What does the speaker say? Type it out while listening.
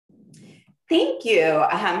Thank you.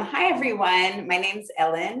 Hi, everyone. My name's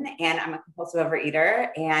Ellen, and I'm a compulsive overeater,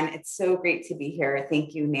 and it's so great to be here.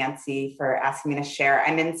 Thank you, Nancy, for asking me to share.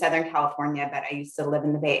 I'm in Southern California, but I used to live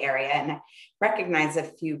in the Bay Area, and I recognize a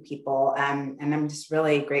few people, and I'm just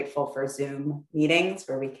really grateful for Zoom meetings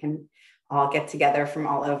where we can all get together from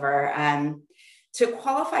all over. To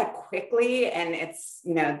qualify quickly, and it's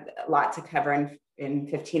a lot to cover in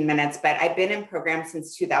 15 minutes, but I've been in programs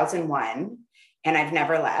since 2001 and I've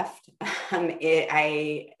never left.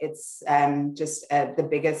 It's just the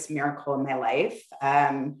biggest miracle in my life.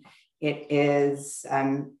 It is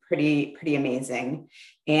pretty amazing.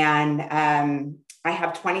 And I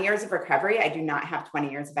have 20 years of recovery. I do not have 20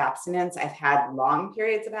 years of abstinence. I've had long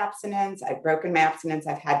periods of abstinence. I've broken my abstinence.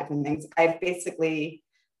 I've had different things. I've basically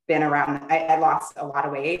been around. I lost a lot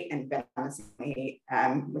of weight and been on the same weight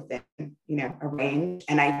within a range.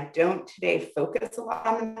 And I don't today focus a lot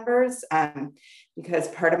on the numbers because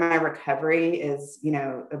part of my recovery is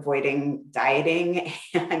avoiding dieting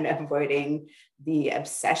and avoiding the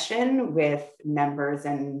obsession with numbers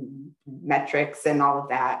and metrics and all of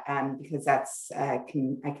that because that's I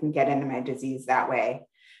can get into my disease that way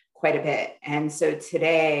quite a bit. And so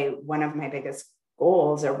today, one of my biggest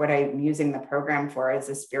goals, or what I'm using the program for, is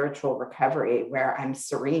a spiritual recovery where I'm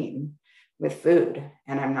serene with food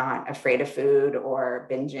and I'm not afraid of food or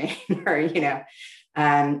binging or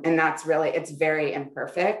and that's really, it's very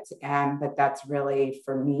imperfect, but that's really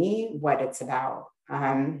for me what it's about.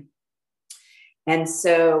 And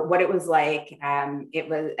so what it was like, it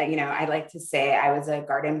was, I like to say I was a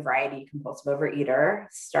garden variety compulsive overeater,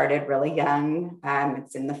 started really young.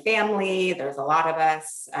 It's in the family, there's a lot of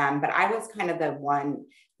us, but I was kind of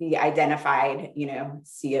the identified,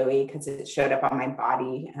 COE because it showed up on my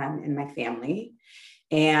body in my family,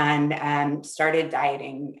 and started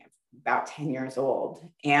dieting about 10 years old.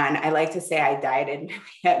 And I like to say I dieted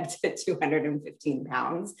up to 215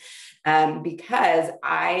 pounds because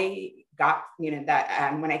I got,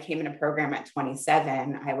 that when I came in a program at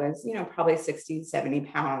 27, I was, probably 60, 70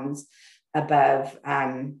 pounds above,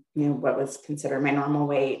 what was considered my normal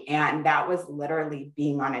weight. And that was literally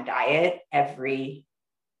being on a diet every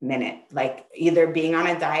minute, like either being on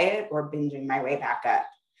a diet or binging my way back up.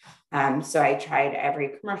 So I tried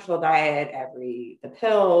every commercial diet, the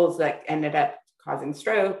pills that ended up causing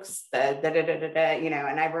strokes, and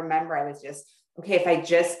I remember I was just, okay, if I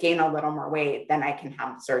just gain a little more weight, then I can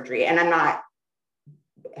have surgery. And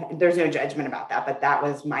there's no judgment about that, but that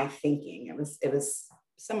was my thinking. It was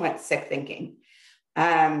somewhat sick thinking.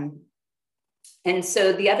 And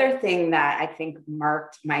so the other thing that I think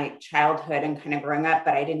marked my childhood and kind of growing up,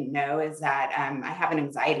 but I didn't know, is that I have an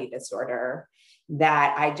anxiety disorder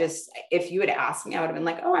that if you had asked me, I would have been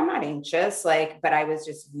like, oh, I'm not anxious, but I was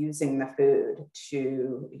just using the food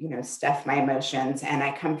to, stuff my emotions. And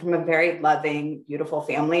I come from a very loving, beautiful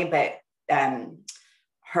family, but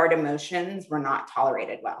hard emotions were not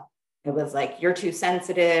tolerated well. It was like, you're too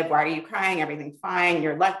sensitive. Why are you crying? Everything's fine.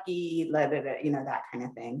 You're lucky, that kind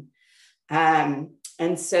of thing.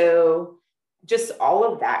 And so just all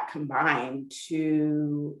of that combined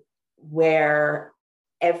to where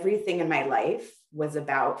everything in my life was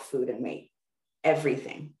about food and weight,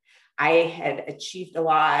 everything. I had achieved a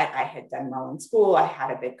lot. I had done well in school. I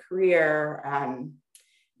had a big career.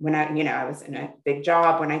 When I was in a big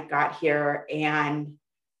job when I got here, and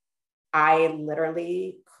I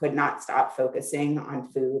literally could not stop focusing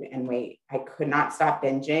on food and weight. I could not stop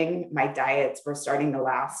binging. My diets were starting to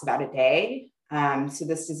last about a day. So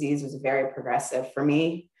this disease was very progressive for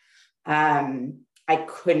me. I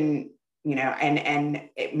couldn't,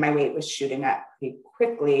 my weight was shooting up pretty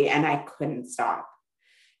quickly and I couldn't stop.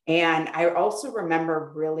 And I also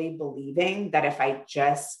remember really believing that if I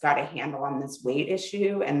just got a handle on this weight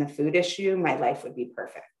issue and the food issue, my life would be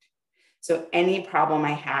perfect. So any problem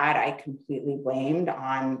I had, I completely blamed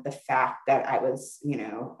on the fact that I was,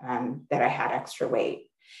 that I had extra weight.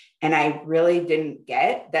 And I really didn't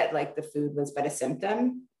get that the food was but a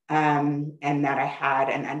symptom, and that I had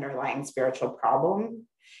an underlying spiritual problem.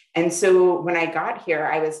 And so when I got here,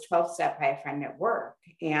 I was 12-step by a friend at work,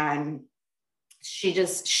 and she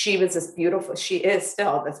is still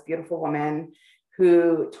this beautiful woman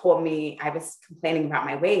who told me, I was complaining about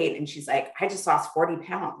my weight. And she's like, I just lost 40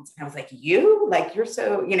 pounds. And I was like, you're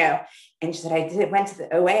so, and she said, went to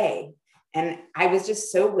the OA. And I was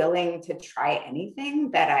just so willing to try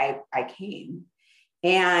anything that I came.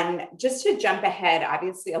 And just to jump ahead,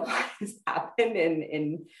 obviously a lot has happened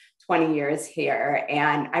in 20 years here.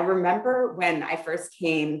 And I remember when I first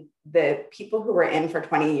came, the people who were in for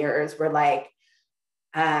 20 years were like,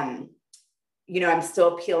 I'm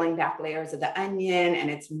still peeling back layers of the onion, and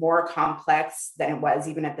it's more complex than it was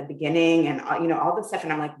even at the beginning, and all this stuff.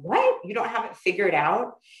 And I'm like, what? You don't have it figured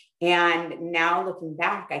out? And now looking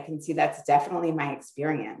back, I can see that's definitely my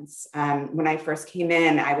experience. When I first came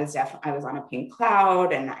in, I was on a pink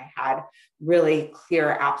cloud, and I had really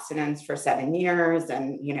clear abstinence for 7 years,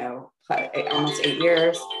 and almost 8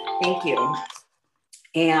 years. Thank you.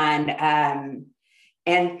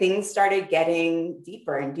 And things started getting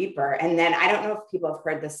deeper and deeper. And then I don't know if people have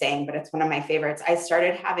heard the saying, but it's one of my favorites. I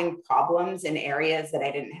started having problems in areas that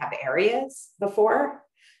I didn't have areas before.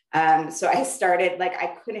 So I started,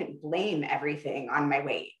 I couldn't blame everything on my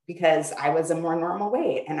weight, because I was a more normal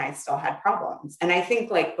weight and I still had problems. And I think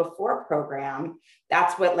before program,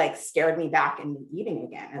 that's what scared me back into eating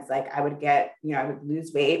again. It's I would I would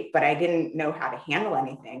lose weight, but I didn't know how to handle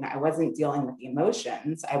anything. I wasn't dealing with the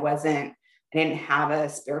emotions. I didn't have a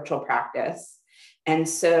spiritual practice. And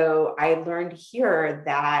so I learned here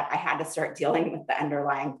that I had to start dealing with the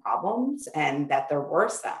underlying problems, and that there were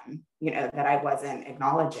some, that I wasn't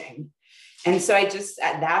acknowledging. And so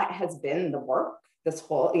that has been the work this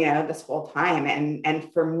whole time.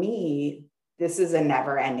 And for me, this is a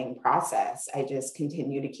never ending process. I just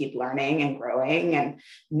continue to keep learning and growing, and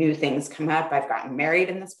new things come up. I've gotten married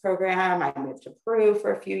in this program. I moved to Peru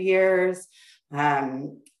for a few years.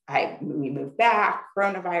 We moved back,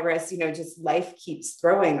 coronavirus, just life keeps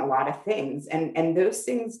throwing a lot of things. And those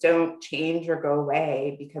things don't change or go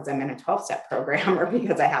away because I'm in a 12-step program or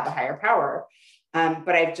because I have a higher power.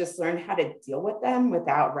 But I've just learned how to deal with them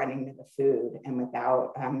without running to the food and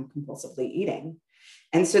without compulsively eating.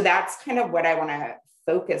 And so that's kind of what I want to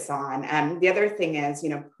focus on. The other thing is,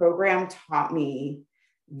 program taught me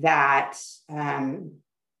that,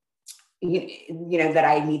 that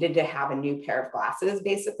I needed to have a new pair of glasses,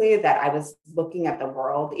 basically, that I was looking at the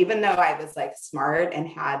world, even though I was smart and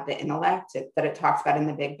had the intellect that it talks about in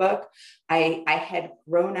the big book. I had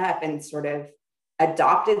grown up and sort of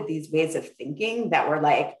adopted these ways of thinking that were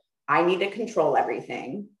I need to control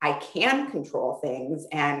everything. I can control things,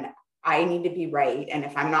 and I need to be right. And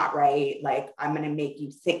if I'm not right, I'm going to make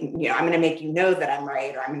you think, I'm going to make you know that I'm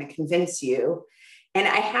right, or I'm going to convince you. And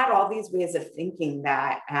I had all these ways of thinking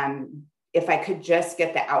that if I could just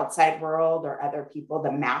get the outside world or other people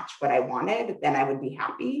to match what I wanted, then I would be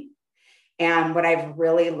happy. And what I've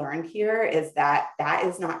really learned here is that that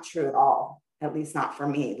is not true at all, at least not for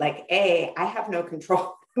me. I have no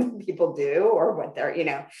control what people do or what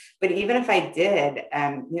they're, but even if I did,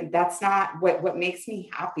 that's not what makes me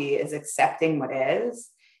happy, is accepting what is,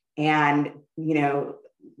 and,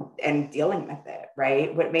 and dealing with it,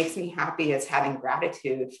 right? What makes me happy is having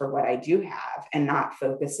gratitude for what I do have, and not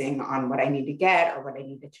focusing on what I need to get or what I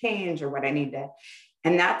need to change or what I need to.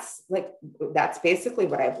 And that's basically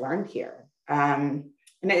what I've learned here. And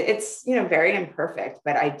it's, very imperfect,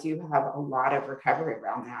 but I do have a lot of recovery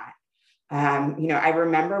around that. I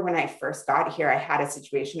remember when I first got here, I had a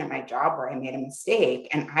situation at my job where I made a mistake,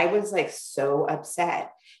 and I was so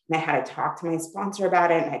upset, and I had to talk to my sponsor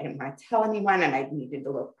about it, and I didn't want to tell anyone, and I needed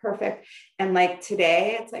to look perfect. And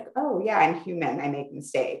today it's oh yeah, I'm human. I make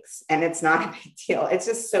mistakes, and it's not a big deal. It's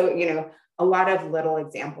just so, a lot of little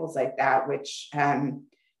examples like that, which,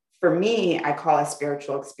 for me, I call a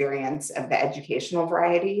spiritual experience of the educational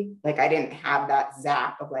variety. I didn't have that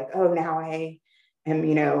zap of oh, now I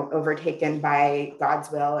am, overtaken by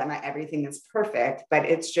God's will and everything is perfect, but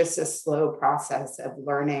it's just a slow process of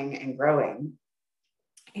learning and growing,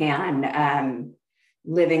 and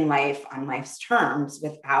living life on life's terms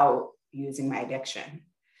without using my addiction.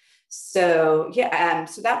 So yeah,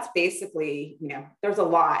 so that's basically, there's a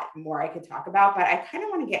lot more I could talk about, but I kind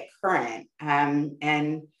of want to get current,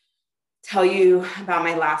 and tell you about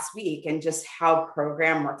my last week and just how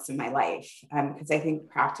program works in my life, because I think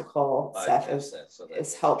practical stuff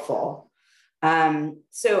is helpful.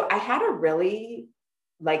 So I had a really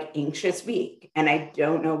anxious week, and I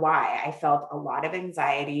don't know why. I felt a lot of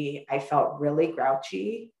anxiety. I felt really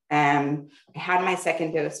grouchy. I had my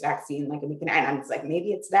second dose vaccine a week, and I was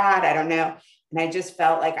maybe it's that, I don't know. And I just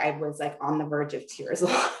felt I was on the verge of tears a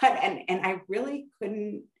lot, and I really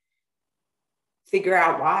couldn't figure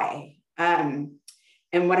out why.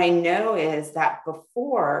 And what I know is that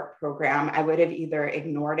before program, I would have either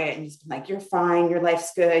ignored it and just been you're fine, your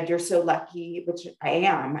life's good, you're so lucky, which I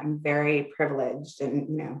am. I'm very privileged,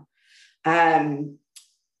 and,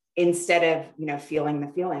 instead of, feeling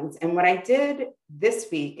the feelings. And what I did this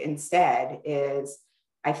week instead is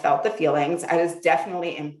I felt the feelings. I was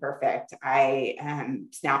definitely imperfect. I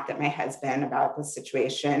snapped at my husband about the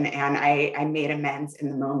situation, and I made amends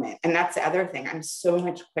in the moment. And that's the other thing. I'm so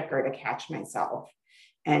much quicker to catch myself.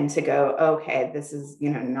 and to go, okay, this is,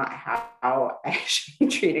 not how I should be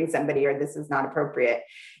treating somebody, or this is not appropriate.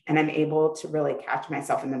 And I'm able to really catch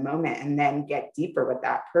myself in the moment and then get deeper with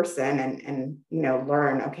that person and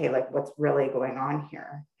learn, okay, like what's really going on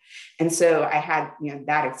here. And so I had,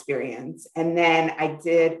 that experience. And then I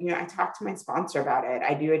did, I talked to my sponsor about it.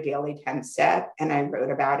 I do a daily 10 step and I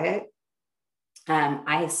wrote about it.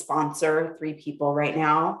 I sponsor 3 people right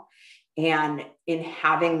now. And in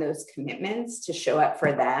having those commitments to show up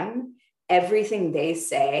for them, everything they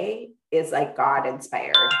say is like God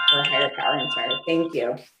inspired or higher power inspired. Thank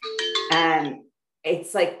you. And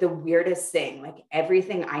it's like the weirdest thing. Like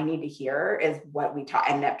everything I need to hear is what we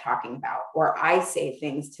end up talking about, or I say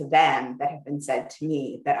things to them that have been said to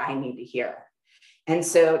me that I need to hear. And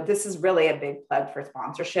so this is really a big plug for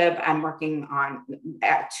sponsorship. I'm working on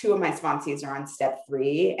 2 of my sponsees are on step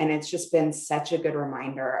 3. And it's just been such a good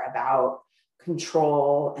reminder about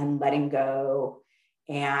control and letting go.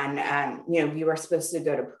 And, we were supposed to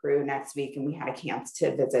go to Peru next week and we had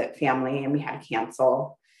to visit family and we had to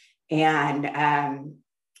cancel.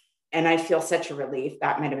 And I feel such a relief.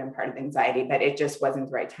 That might have been part of the anxiety, but it just wasn't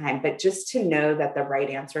the right time. But just to know that the right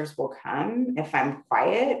answers will come if I'm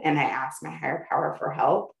quiet and I ask my higher power for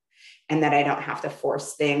help, and that I don't have to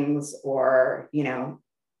force things or,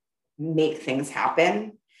 make things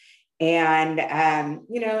happen. And, and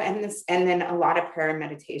then a lot of prayer and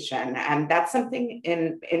meditation. And that's something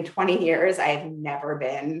in 20 years, I've never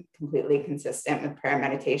been completely consistent with prayer and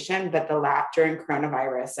meditation, but during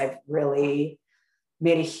coronavirus, I've really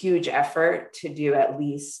made a huge effort to do at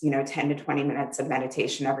least, 10 to 20 minutes of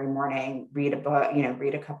meditation every morning, read a book,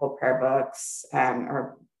 read a couple prayer books,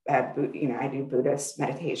 I do Buddhist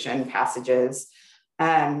meditation passages.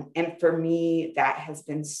 And for me, that has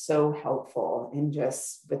been so helpful in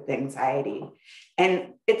just with the anxiety.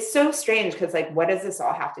 And it's so strange because like, what does this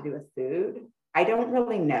all have to do with food? I don't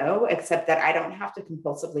really know, except that I don't have to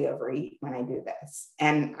compulsively overeat when I do this.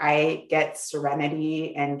 And I get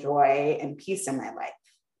serenity and joy and peace in my life.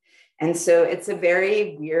 And so it's a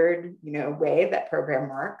very weird, way that program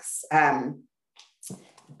works.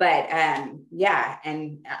 Yeah,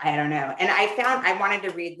 and I don't know. And I wanted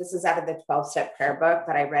to read, this is out of the 12-step prayer book,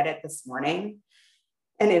 but I read it this morning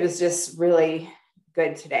and it was just really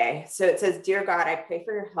good today. So it says, "Dear God, I pray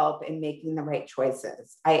for your help in making the right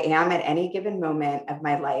choices. I am at any given moment of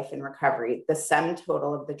my life in recovery, the sum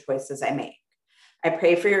total of the choices I make. I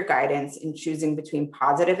pray for your guidance in choosing between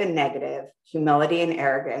positive and negative, humility and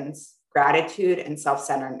arrogance, gratitude and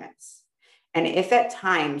self-centeredness. And if at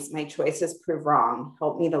times my choices prove wrong,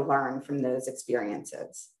 help me to learn from those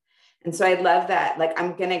experiences." And so I love that. Like,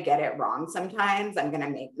 I'm going to get it wrong sometimes. I'm going to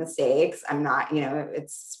make mistakes. I'm not,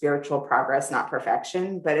 it's spiritual progress, not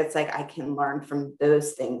perfection, but it's like, I can learn from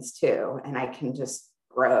those things too. And I can just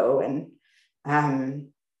grow and,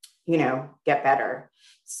 get better.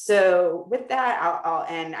 So with that, I'll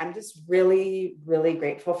end. I'm just really, really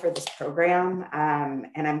grateful for this program.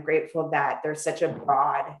 And I'm grateful that there's such a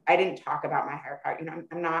broad, I didn't talk about my higher power.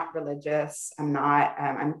 I'm not religious.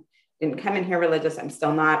 Didn't come in here religious. I'm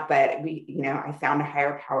still not, but I found a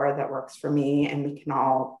higher power that works for me and we can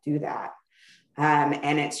all do that.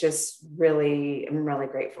 And it's just really, I'm really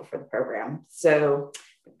grateful for the program. So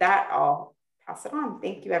with that, I'll pass it on.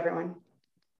 Thank you, everyone.